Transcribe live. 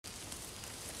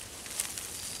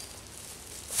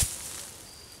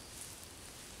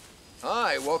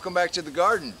Hi, welcome back to the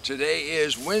garden. Today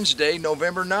is Wednesday,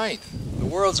 November 9th. The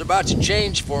world's about to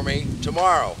change for me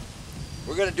tomorrow.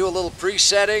 We're going to do a little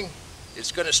pre-setting.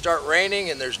 It's going to start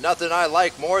raining and there's nothing I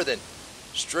like more than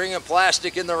stringing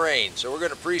plastic in the rain. So we're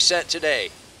going to pre-set today.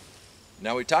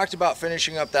 Now we talked about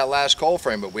finishing up that last coal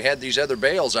frame, but we had these other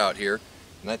bales out here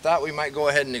and I thought we might go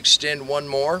ahead and extend one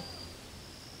more.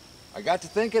 I got to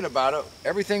thinking about it.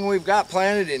 Everything we've got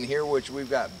planted in here, which we've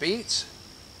got beets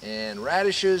and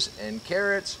radishes and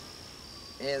carrots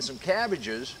and some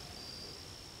cabbages.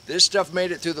 This stuff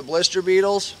made it through the blister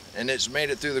beetles and it's made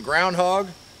it through the groundhog,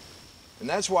 and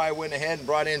that's why I went ahead and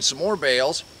brought in some more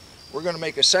bales. We're going to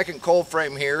make a second cold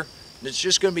frame here, and it's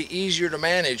just going to be easier to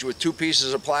manage with 2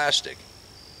 pieces of plastic.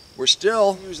 We're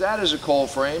still use that as a cold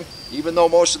frame, even though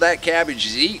most of that cabbage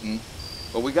is eaten,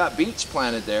 but we got beets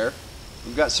planted there.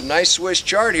 We've got some nice Swiss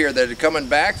chard here that are coming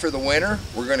back for the winter.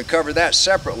 We're going to cover that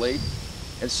separately.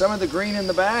 And some of the green in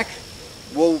the back,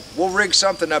 we'll rig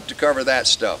something up to cover that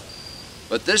stuff.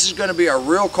 But this is going to be our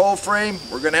real cold frame.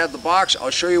 We're going to have the box.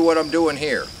 I'll show you what I'm doing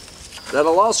here.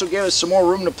 That'll also give us some more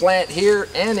room to plant here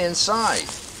and inside.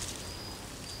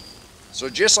 So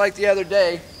just like the other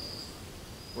day,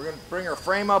 we're going to bring our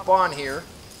frame up on here.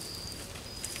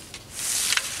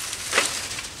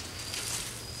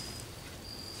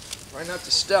 Try not to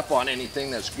step on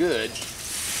anything that's good.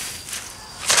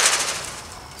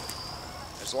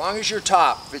 As long as your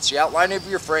top fits the outline of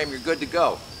your frame, you're good to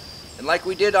go. And like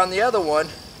we did on the other one,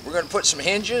 we're going to put some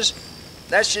hinges.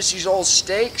 That's just these old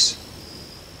stakes.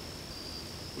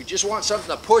 We just want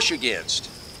something to push against.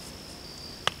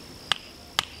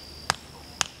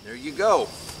 There you go.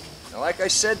 Now, like I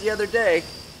said the other day,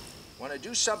 I want to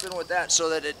do something with that so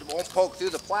that it won't poke through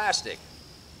the plastic.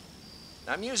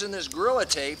 Now, I'm using this Gorilla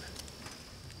tape.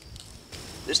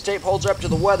 This tape holds up to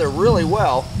the weather really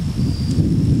well.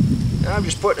 And I'm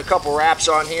just putting a couple wraps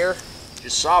on here,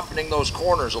 just softening those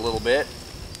corners a little bit.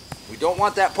 We don't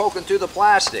want that poking through the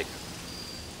plastic.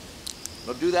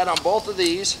 We'll do that on both of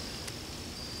these.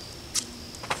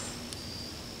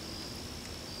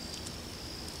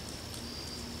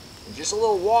 And just a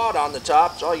little wad on the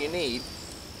top is all you need.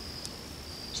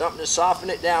 Something to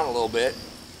soften it down a little bit.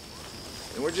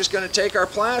 And we're just going to take our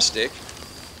plastic,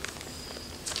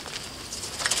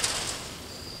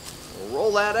 we'll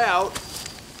roll that out,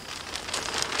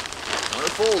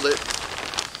 unfold it.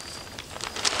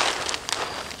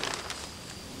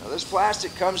 Now this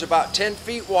plastic comes about 10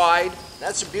 feet wide.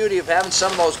 That's the beauty of having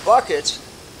some of those buckets.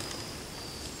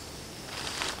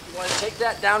 You want to take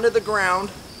that down to the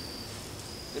ground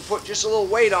and put just a little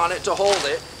weight on it to hold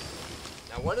it.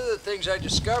 Now, one of the things I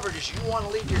discovered is you want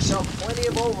to leave yourself plenty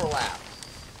of overlap.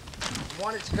 If you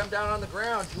want it to come down on the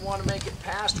ground, you want to make it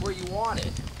past where you want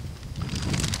it.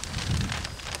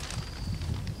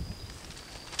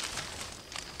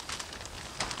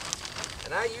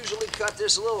 And I usually cut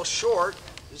this a little short.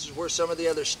 This is where some of the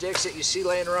other sticks that you see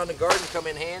laying around the garden come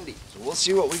in handy. So we'll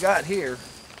see what we got here.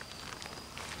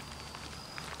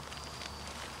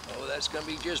 Oh, that's going to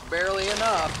be just barely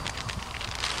enough.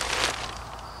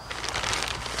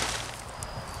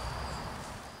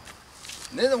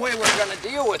 And then the way we're going to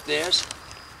deal with this,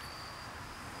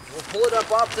 we'll pull it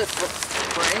up off the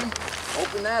frame,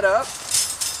 open that up.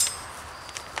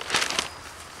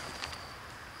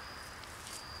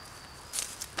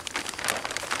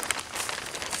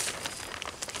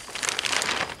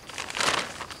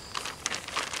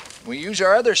 We use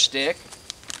our other stick,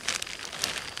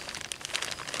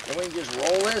 and we can just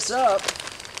roll this up.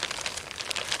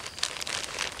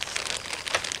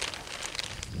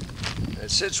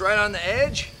 It sits right on the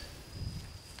edge,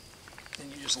 and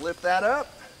you just lift that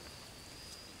up,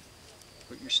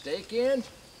 put your stake in,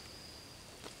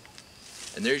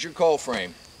 and there's your coal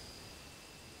frame.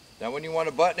 Now when you want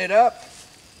to button it up,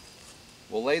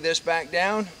 we'll lay this back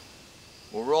down,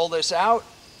 we'll roll this out,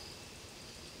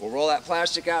 we'll roll that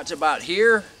plastic out to about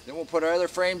here, then we'll put our other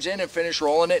frames in and finish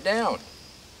rolling it down.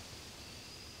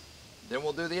 Then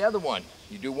we'll do the other one.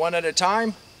 You do one at a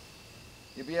time,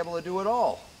 you'll be able to do it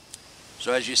all.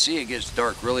 So as you see, it gets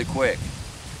dark really quick.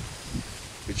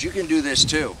 But you can do this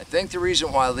too. I think the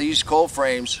reason why these cold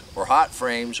frames or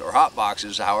hot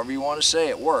boxes, however you want to say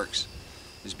it, works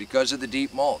is because of the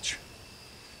deep mulch.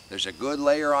 There's a good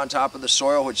layer on top of the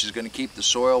soil which is going to keep the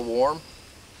soil warm.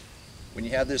 When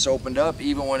you have this opened up,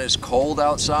 even when it's cold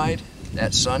outside,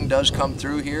 that sun does come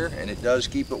through here and it does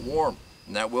keep it warm.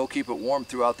 And that will keep it warm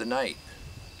throughout the night.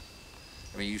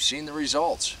 I mean, you've seen the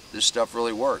results. This stuff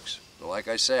really works. But like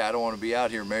I say, I don't want to be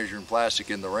out here measuring plastic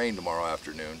in the rain tomorrow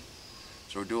afternoon.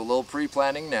 So we'll do a little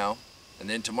pre-planting now. And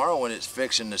then tomorrow when it's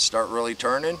fixing to start really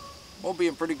turning, we'll be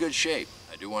in pretty good shape.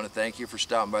 I do want to thank you for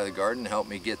stopping by the garden and help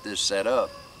me get this set up.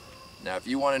 Now, if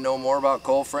you want to know more about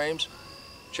cold frames,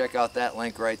 check out that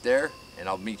link right there, and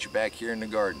I'll meet you back here in the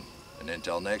garden. And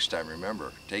until next time,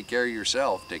 remember, take care of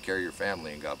yourself, take care of your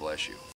family, and God bless you.